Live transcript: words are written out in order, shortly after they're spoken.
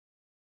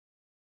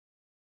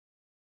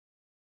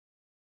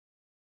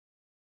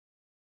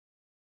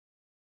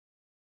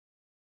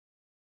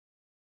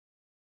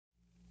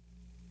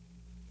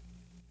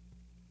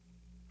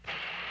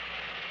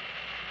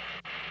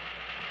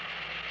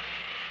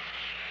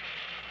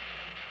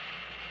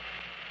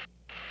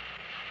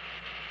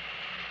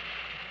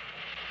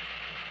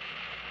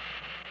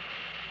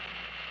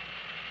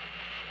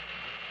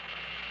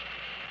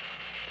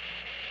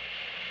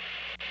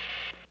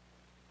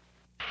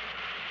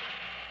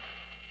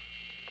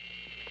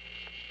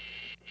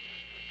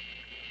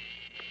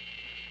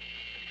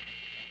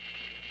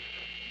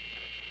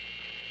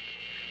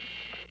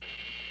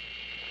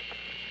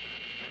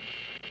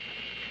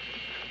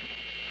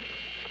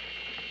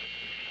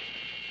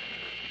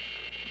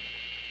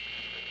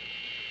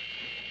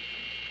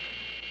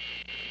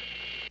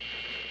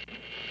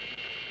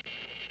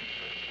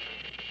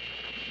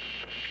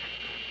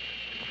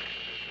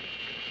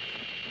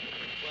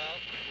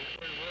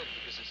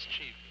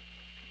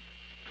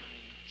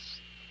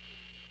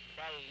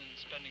rather than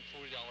spending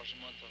 $40 a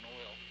month on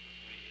oil,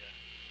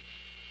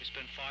 we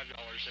spend $5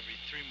 every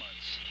 3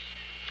 months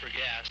for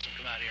gas and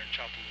come out here and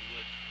chop all the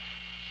wood.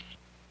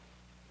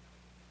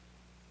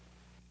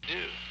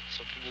 Do.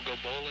 Some people go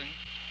bowling.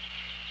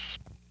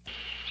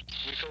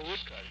 We go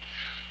wood cutting.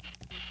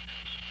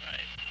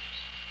 Right.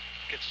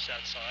 Gets us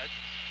outside.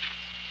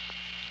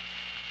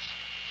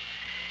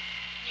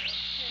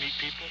 Meet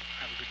people,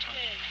 have a good time.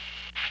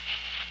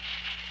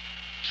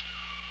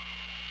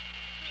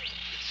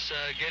 It's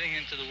getting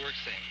into the work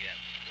thing again.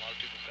 A lot of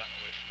people have gotten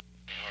away from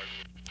the hard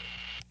work.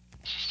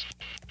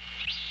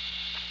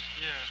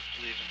 Yeah.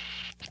 Believe in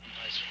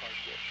nice hard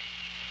work.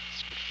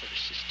 It's good for the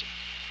system.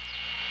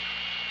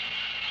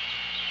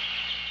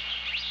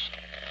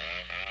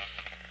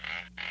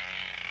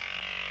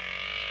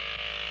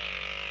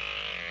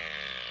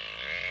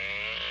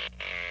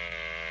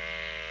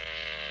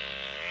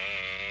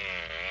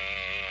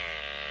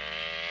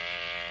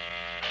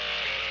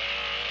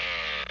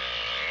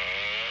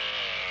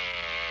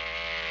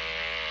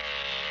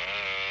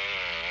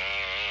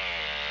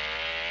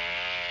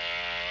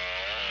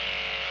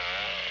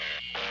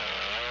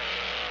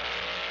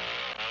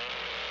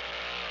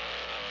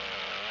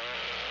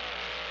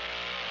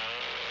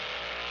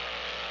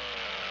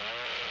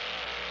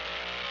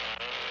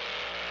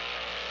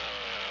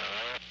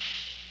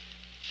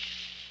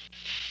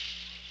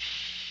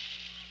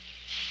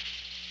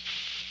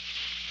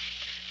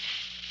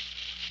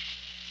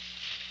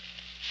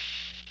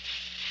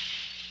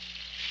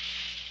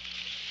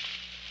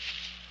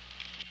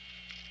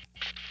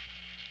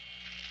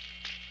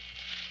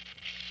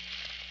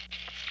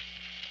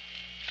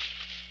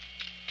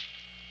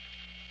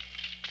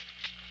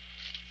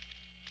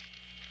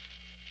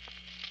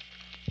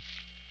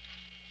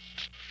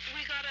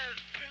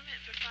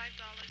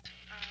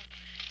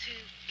 To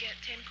get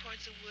 10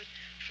 cords of wood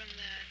from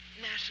the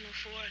National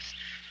Forest.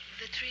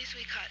 The trees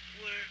we cut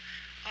were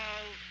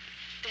all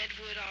dead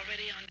wood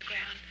already on the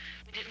ground.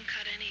 We didn't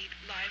cut any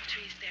live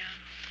trees down.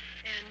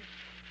 And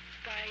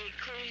by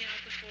clearing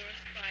out the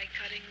forest, by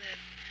cutting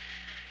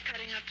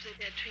up the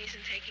dead trees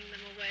and taking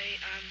them away,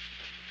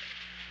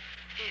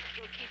 it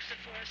keeps the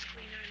forest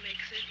cleaner and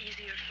makes it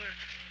easier for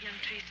young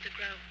trees to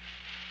grow.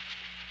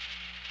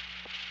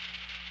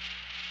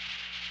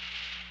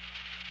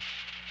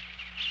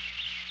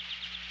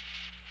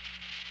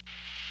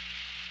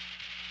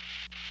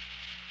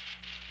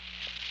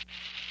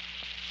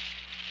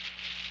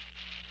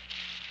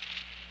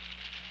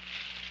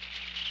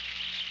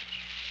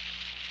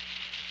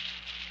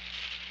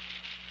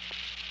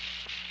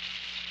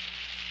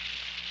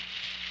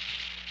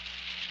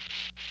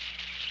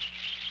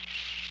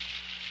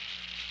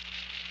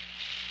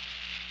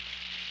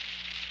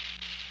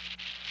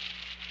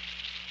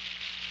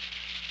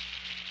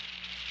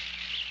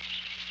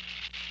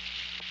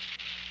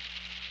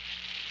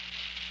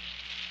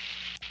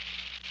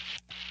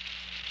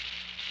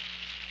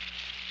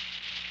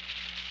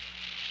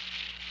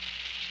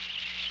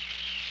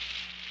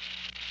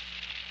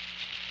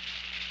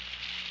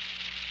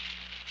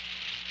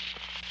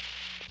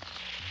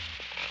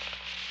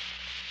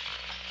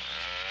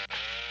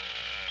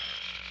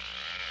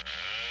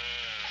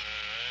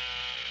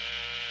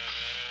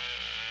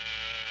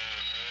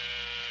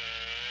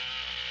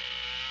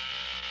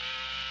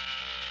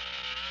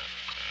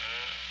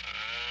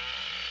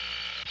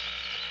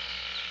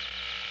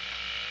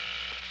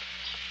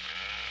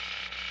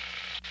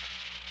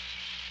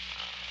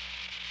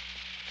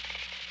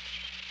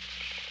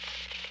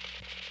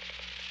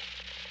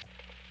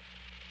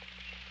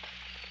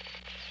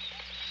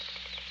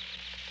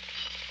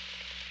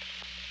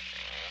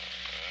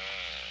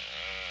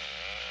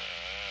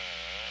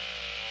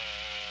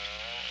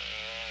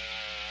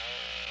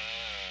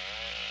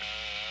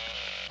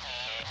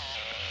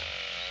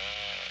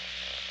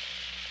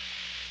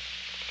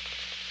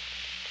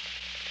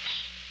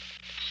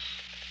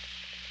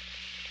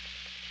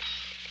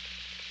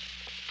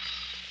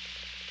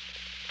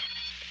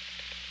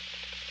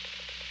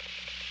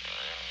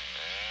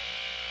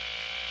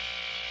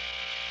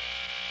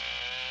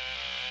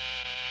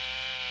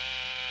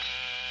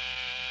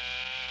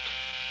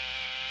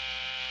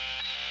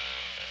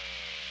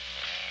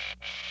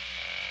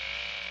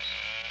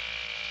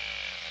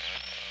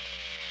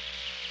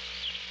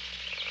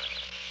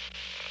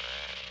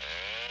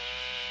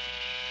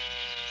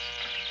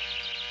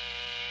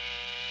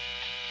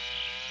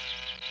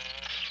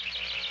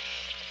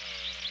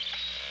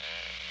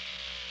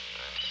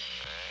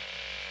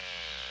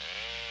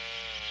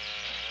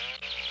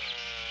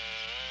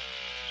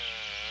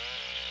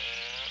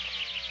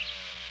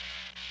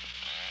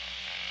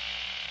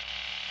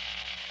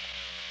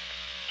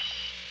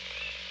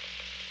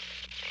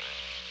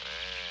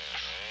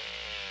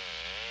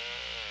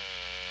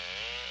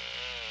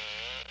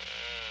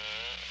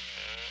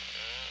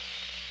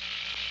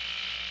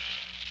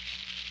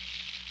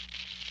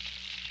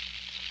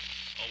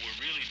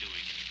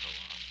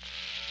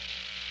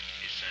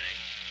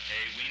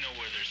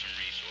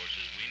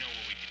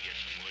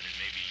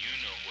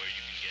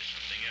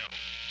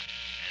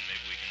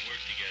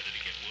 together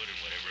to get wood and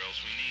whatever else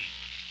we need.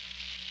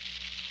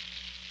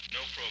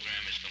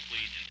 program is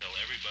complete until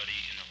everybody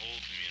in the whole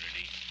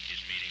community is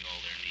meeting all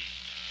their needs.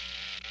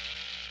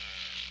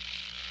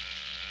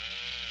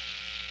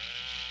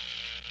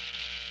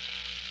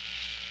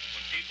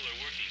 When people are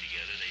working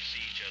together, they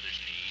see each other's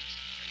needs,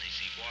 and they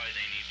see why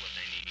they need what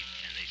they need,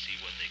 and they see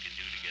what they can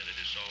do together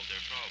to solve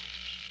their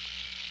problems,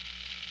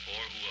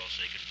 or who else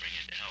they can bring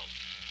in to help.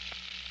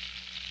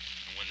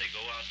 And when they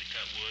go out to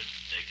cut wood,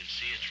 they can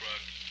see a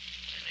truck,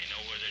 and they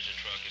know where there's a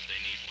truck if they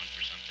need one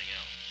for something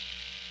else.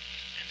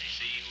 And they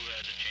see who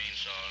has a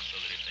chainsaw, so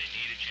that if they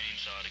need a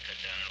chainsaw to cut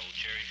down an old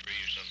cherry tree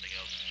or something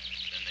else,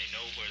 then they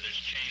know where there's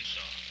a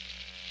chainsaw.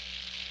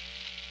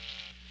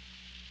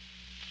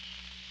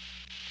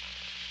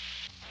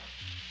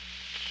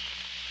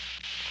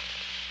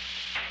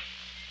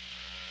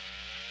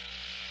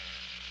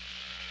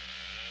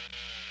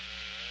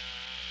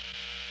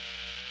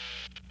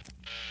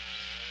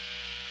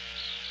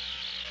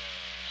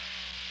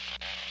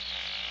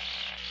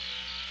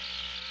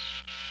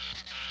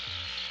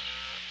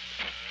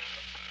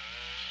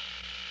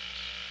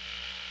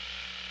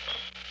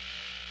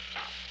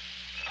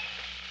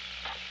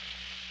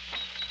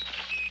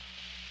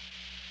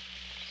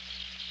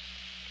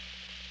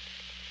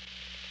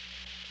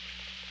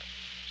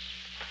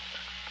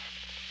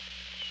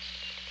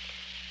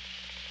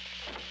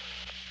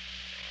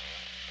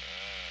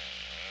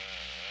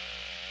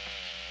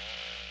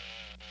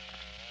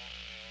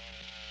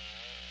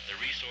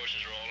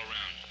 Resources are all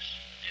around us,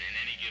 and in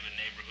any given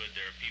neighborhood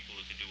there are people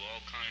who can do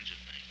all kinds of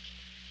things.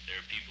 There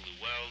are people who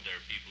weld, there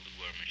are people who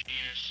are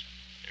machinists,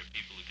 there are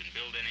people who can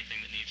build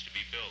anything that needs to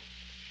be built.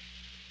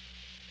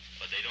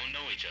 But they don't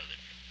know each other.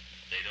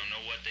 They don't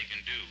know what they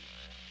can do.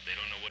 They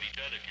don't know what each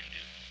other can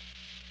do.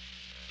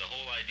 The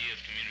whole idea of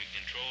community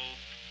control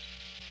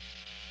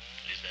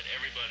is that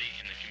everybody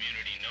in the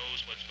community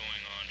knows what's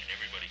going on and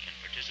everybody can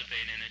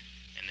participate in it,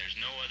 and there's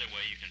no other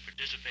way you can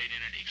participate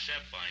in it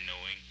except by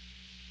knowing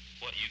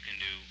what you can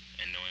do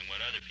and knowing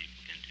what other people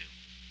can do.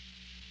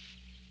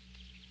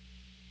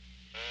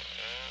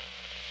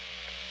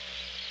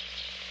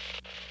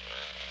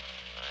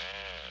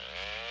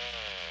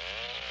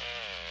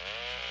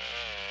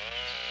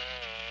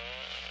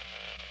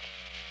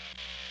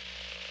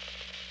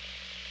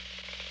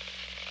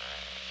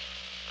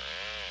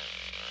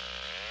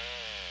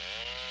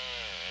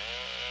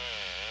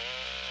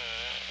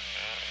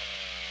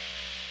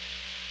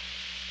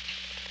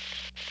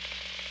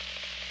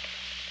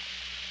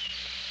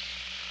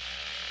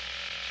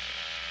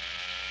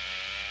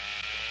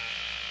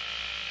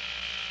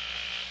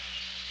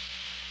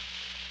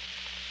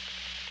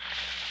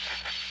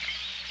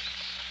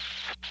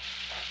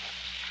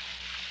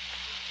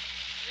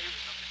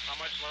 How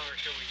much longer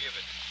should we give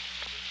it?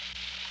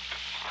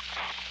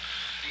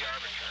 Be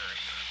arbitrary.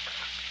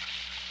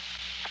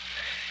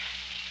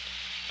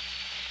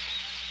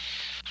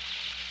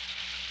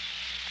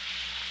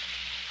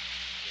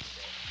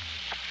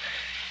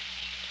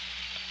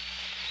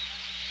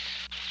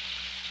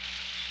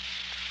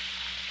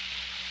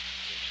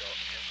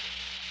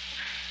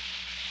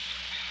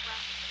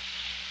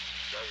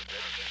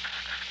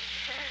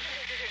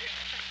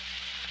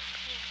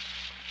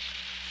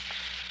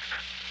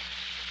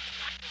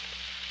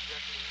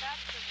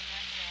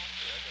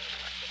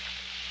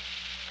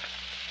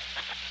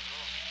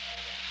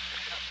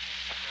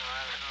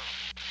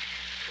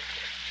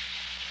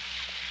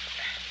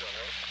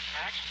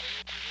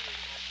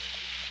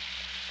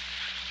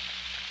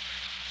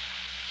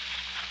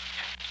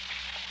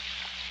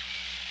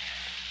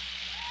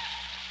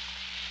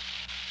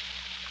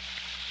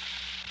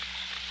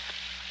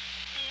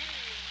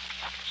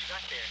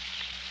 Got there.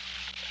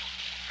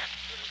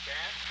 Little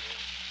gas?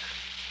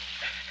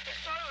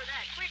 Go over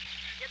that, quick.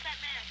 Get that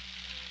man.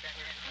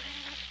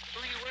 Who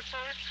do you work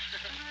for?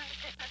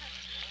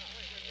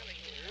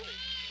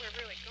 We're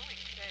really going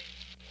today.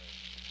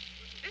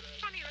 This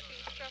funny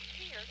looking stuff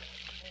here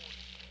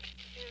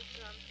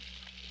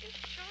is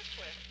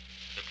chocolate.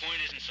 The point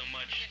isn't so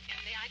much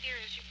And the idea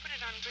is you put it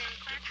on graham to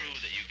crackers. prove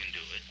that you can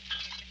do it,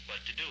 but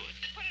to do it.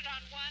 Put it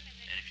on one and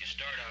then And if you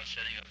start out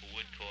setting up a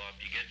wood co-op,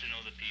 you get to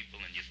know the people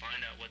and you find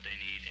out what they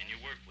need and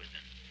you work with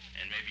them.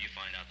 And maybe you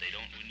find out they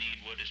don't need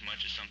wood as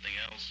much as something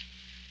else.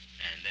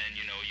 And then,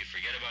 you know, you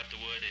forget about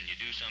the wood and you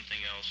do something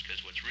else,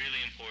 because what's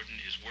really important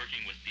is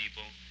working with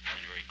people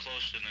and very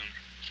close to them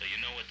so you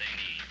know what they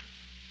need.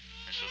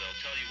 And so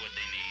they'll tell you what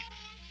they need,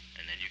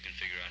 and then you can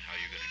figure out how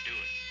you're going to do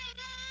it.